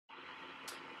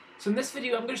So in this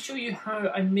video I'm going to show you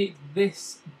how I make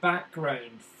this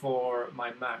background for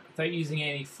my Mac without using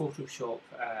any Photoshop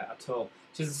at all.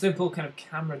 Which is a simple kind of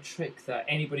camera trick that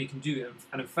anybody can do,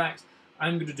 and in fact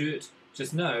I'm going to do it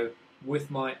just now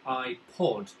with my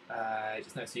iPod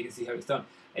just now so you can see how it's done.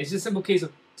 It's just a simple case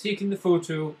of taking the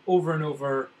photo over and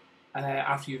over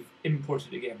after you've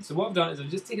imported it again. So what I've done is I've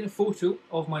just taken a photo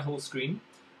of my whole screen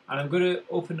and I'm going to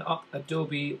open up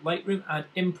Adobe Lightroom and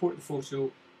import the photo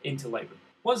into Lightroom.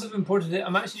 Once I've imported it,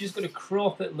 I'm actually just going to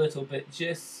crop it a little bit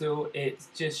just so it's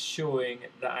just showing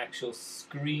the actual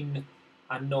screen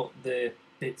and not the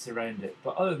bits around it.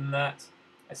 But other than that,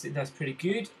 I think that's pretty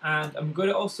good. And I'm going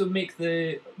to also make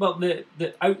the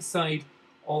outside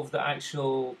of the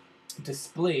actual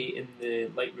display in the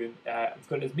Lightroom. I've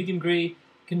got it as medium grey.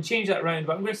 Can change that around,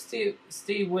 but I'm going to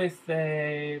stay with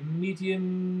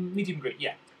medium grey.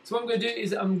 Yeah. So what I'm going to do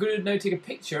is I'm going to now take a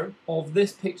picture of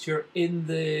this picture in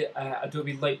the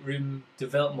Adobe Lightroom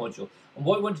Develop module. And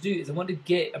what I want to do is I want to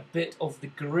get a bit of the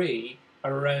grey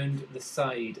around the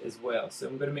side as well. So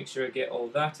I'm going to make sure I get all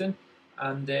that in,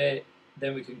 and then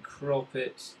we can crop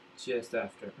it just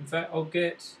after. In fact, I'll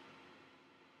get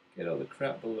all the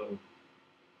crap below.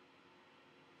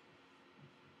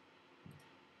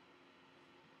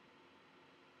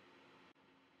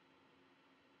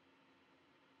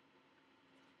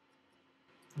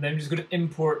 And then I'm just going to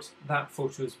import that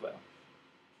photo as well.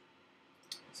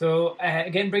 So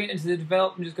again, bring it into the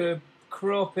develop. I'm just going to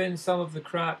crop in some of the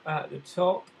crap at the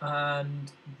top, and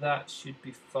that should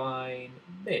be fine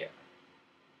there.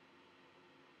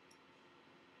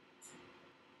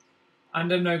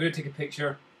 And I'm now going to take a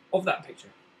picture of that picture.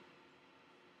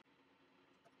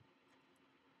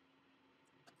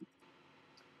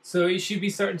 So you should be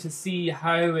starting to see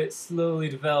how it's slowly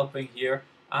developing here.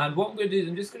 And what I'm going to do is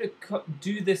I'm just going to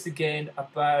do this again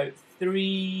about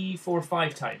 3, 4,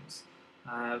 5 times.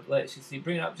 Let's just see,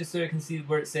 bring it up just so I can see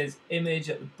where it says image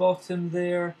at the bottom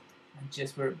there, and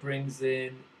just where it brings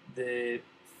in the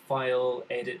file,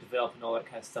 edit, develop and all that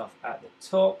kind of stuff at the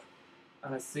top.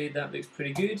 And I say that looks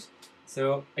pretty good.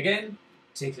 So again,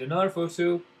 taking another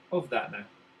photo of that now.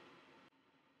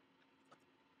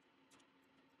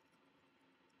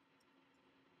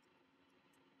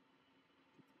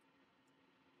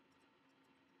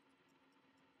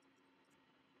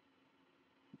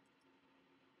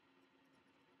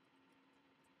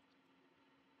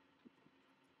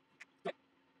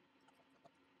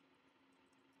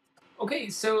 Okay,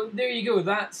 so there you go.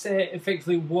 That's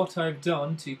effectively what I've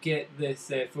done to get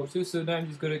this photo. So now I'm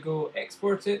just going to go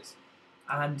export it,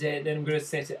 and then I'm going to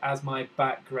set it as my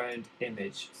background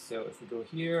image. So if we go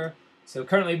here, so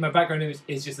currently my background image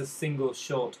is just a single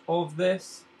shot of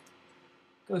this.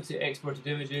 Go to exported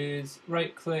images,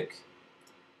 right click,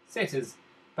 set as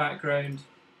background.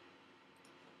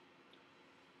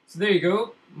 So there you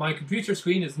go. My computer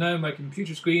screen is now my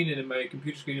computer screen, and my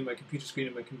computer screen, and my computer screen,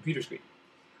 and my computer screen.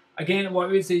 Again, what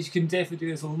I would say is you can definitely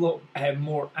do this a lot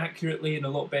more accurately and a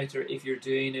lot better if you're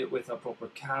doing it with a proper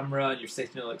camera and you're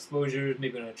setting all exposures,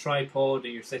 maybe on a tripod,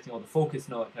 and you're setting all the focus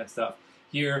and all that kind of stuff.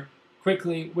 Here,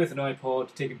 quickly with an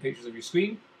iPod, taking pictures of your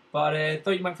screen. But I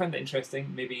thought you might find that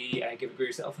interesting. Maybe give it a go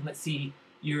yourself, and let's see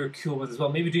your cool ones as well.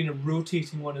 Maybe doing a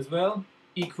rotating one as well,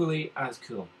 equally as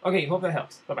cool. Okay, hope that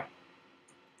helps. Bye-bye.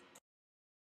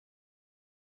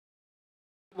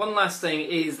 One last thing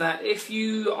is that if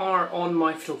you are on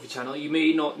my photography channel, you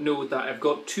may not know that I've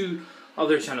got 2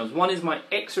 other channels. One is my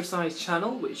exercise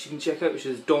channel, which you can check out, which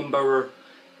is Dom Bauer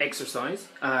Exercise.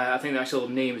 I think the actual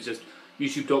name is just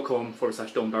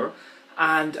youtube.com/Dom Bauer.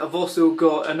 And I've also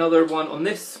got another one on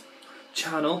this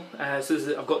channel,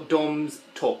 so I've got Dom's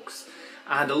Talks.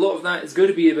 And a lot of that is going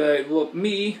to be about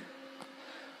me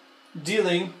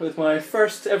dealing with my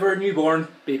first ever newborn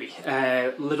baby,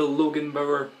 little Logan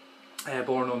Bauer.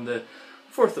 Born on the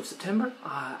 4th of September,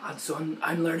 and so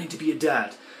I'm learning to be a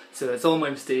dad. So it's all my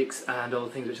mistakes and all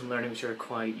the things which I'm learning which are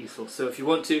quite useful. So if you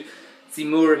want to see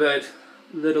more about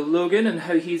little Logan and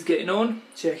how he's getting on,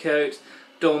 check out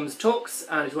Dom's Talks.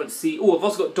 And if you want to see, I've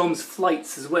also got Dom's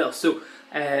Flights as well. So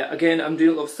again, I'm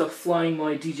doing a lot of stuff flying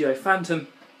my DJI Phantom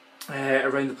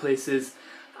around the places,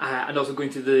 and also going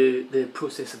through the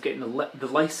process of getting the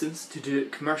license to do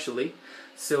it commercially.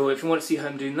 So if you want to see how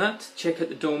I'm doing that, check out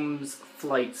the Dom's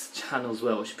Flights channel as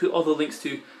well, which I put all the links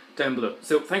to down below.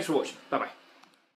 So thanks for watching. Bye bye.